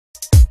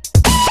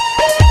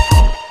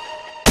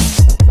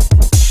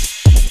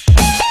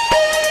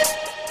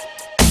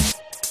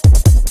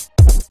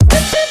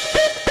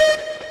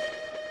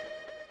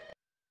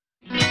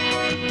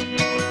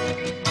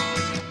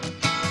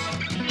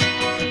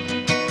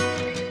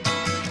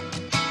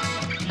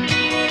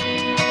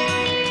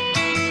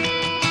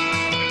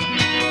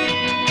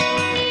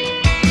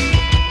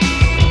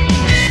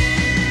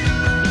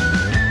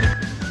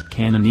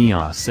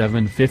EOS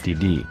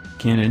 750D,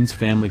 Canon's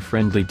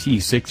family-friendly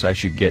T6i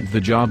should get the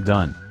job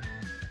done.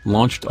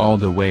 Launched all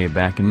the way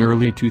back in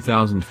early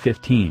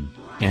 2015,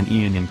 and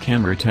in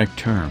camera tech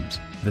terms,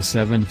 the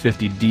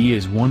 750D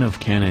is one of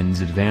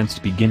Canon's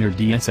advanced beginner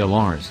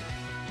DSLRs.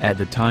 At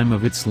the time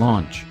of its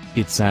launch,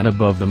 it sat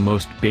above the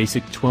most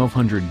basic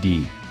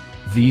 1200D.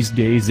 These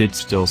days it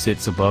still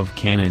sits above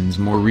Canon's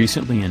more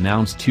recently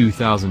announced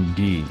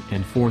 2000D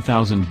and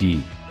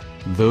 4000D.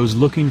 Those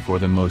looking for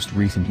the most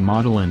recent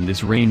model in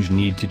this range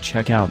need to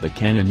check out the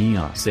Canon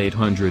EOS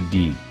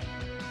 800D.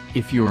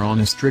 If you're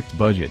on a strict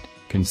budget,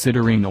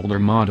 considering older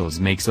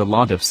models makes a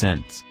lot of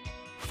sense.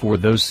 For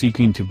those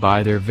seeking to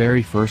buy their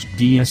very first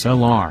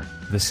DSLR,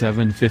 the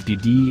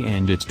 750D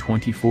and its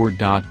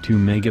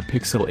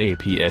 24.2-megapixel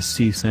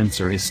APS-C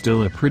sensor is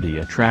still a pretty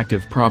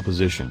attractive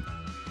proposition.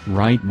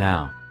 Right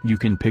now, you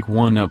can pick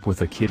one up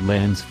with a kit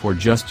lens for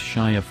just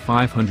shy of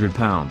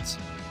 £500.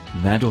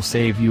 That'll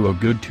save you a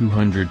good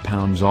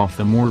 £200 off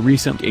the more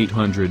recent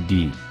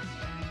 800D.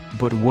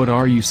 But what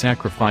are you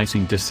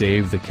sacrificing to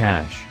save the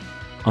cash?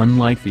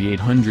 Unlike the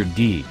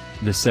 800D,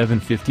 the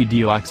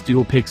 750D lacks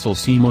dual-pixel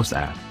CMOS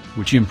app,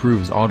 which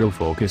improves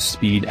autofocus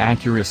speed,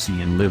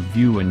 accuracy and live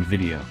view and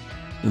video.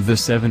 The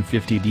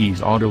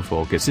 750D's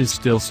autofocus is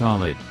still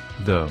solid,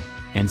 though,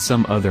 and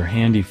some other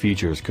handy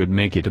features could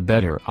make it a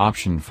better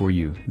option for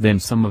you than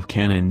some of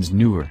Canon's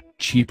newer,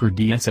 cheaper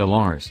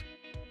DSLRs.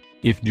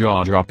 If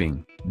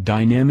jaw-dropping,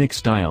 dynamic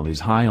style is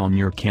high on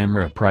your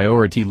camera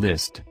priority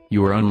list,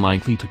 you're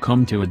unlikely to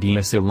come to a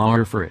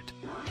DSLR for it.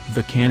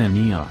 The Canon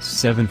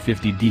EOS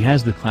 750D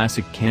has the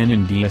classic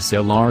Canon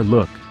DSLR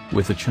look,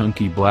 with a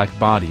chunky black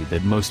body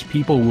that most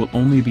people will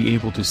only be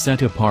able to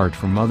set apart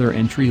from other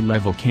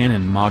entry-level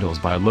Canon models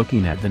by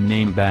looking at the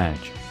name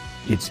badge.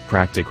 It's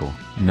practical,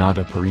 not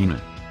a Purina.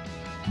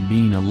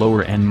 Being a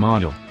lower-end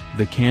model,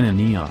 the Canon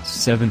EOS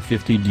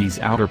 750D's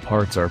outer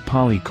parts are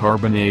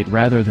polycarbonate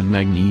rather than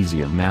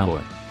magnesium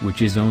alloy,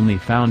 which is only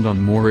found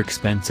on more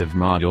expensive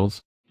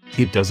models.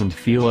 It doesn't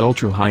feel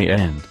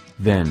ultra-high-end,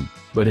 then,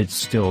 but it's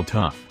still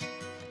tough.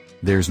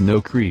 There's no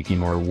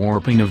creaking or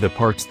warping of the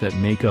parts that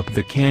make up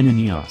the Canon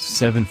EOS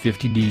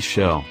 750D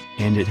shell,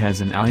 and it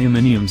has an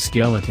aluminum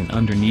skeleton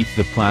underneath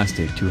the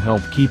plastic to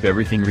help keep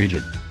everything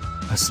rigid.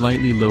 A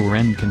slightly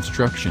lower-end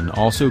construction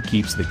also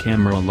keeps the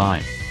camera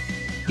alive.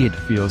 It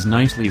feels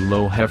nicely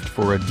low heft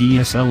for a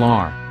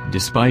DSLR,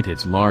 despite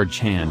its large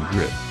hand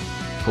grip.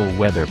 Full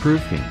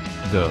weatherproofing,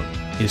 though,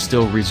 is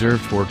still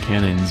reserved for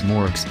Canon's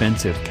more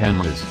expensive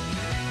cameras.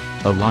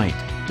 A light,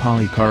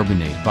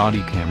 polycarbonate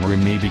body camera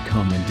may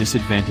become a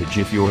disadvantage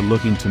if you're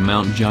looking to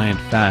mount giant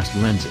fast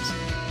lenses.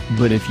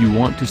 But if you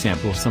want to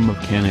sample some of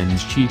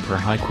Canon's cheaper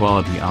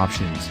high-quality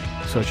options,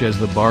 such as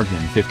the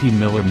bargain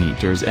 50mm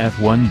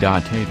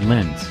f1.8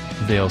 lens,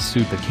 they'll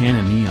suit the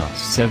Canon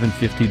EOS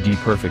 750D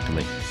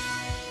perfectly.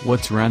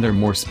 What's rather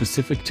more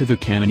specific to the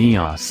Canon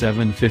EOS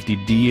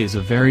 750D is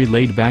a very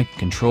laid-back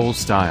control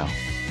style.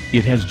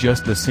 It has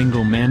just the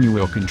single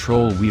manual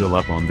control wheel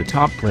up on the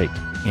top plate,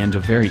 and a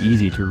very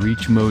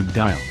easy-to-reach mode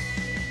dial.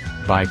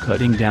 By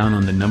cutting down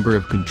on the number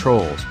of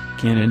controls,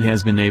 Canon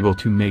has been able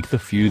to make the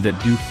few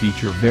that do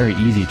feature very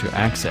easy to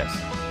access.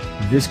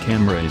 This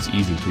camera is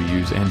easy to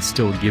use and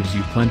still gives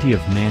you plenty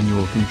of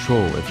manual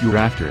control if you're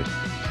after it.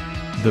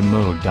 The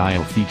mode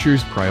dial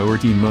features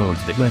priority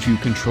modes that let you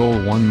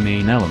control one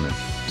main element,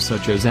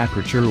 such as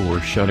aperture or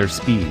shutter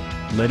speed,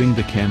 letting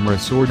the camera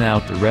sort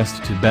out the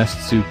rest to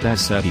best suit that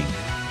setting.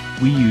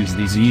 We use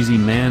these easy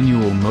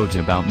manual modes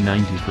about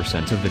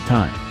 90% of the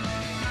time.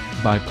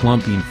 By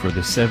plumping for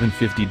the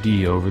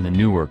 750D over the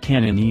newer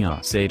Canon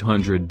EOS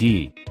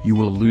 800D, you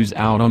will lose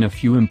out on a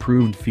few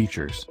improved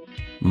features.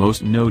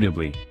 Most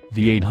notably,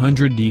 the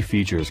 800D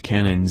features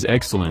Canon's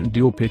excellent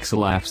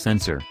dual-pixel AF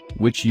sensor,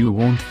 which you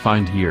won't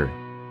find here.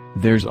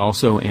 There's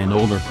also an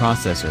older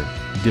processor,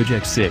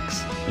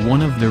 T6i,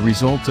 one of the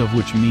results of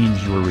which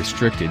means you're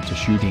restricted to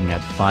shooting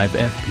at 5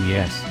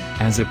 FPS,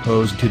 as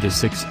opposed to the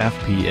 6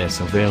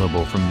 FPS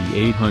available from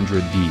the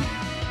 800D.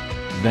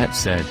 That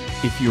said,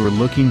 if you're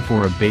looking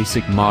for a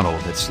basic model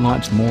that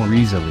slots more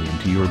easily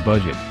into your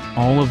budget,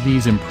 all of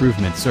these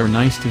improvements are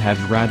nice to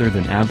have rather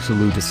than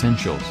absolute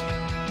essentials.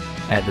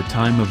 At the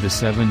time of the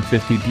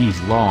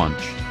 750D's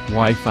launch,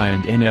 Wi-Fi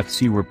and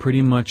NFC were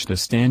pretty much the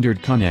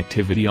standard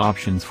connectivity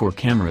options for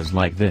cameras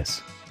like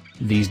this.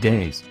 These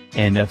days,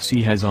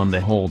 NFC has on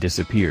the whole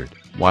disappeared,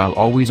 while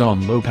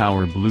always-on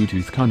low-power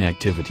Bluetooth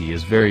connectivity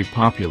is very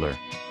popular.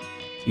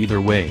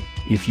 Either way,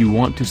 if you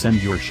want to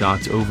send your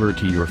shots over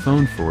to your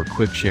phone for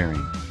quick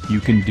sharing, you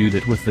can do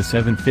that with the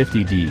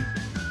 750D.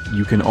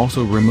 You can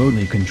also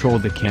remotely control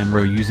the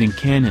camera using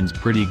Canon's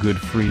pretty good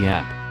free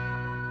app.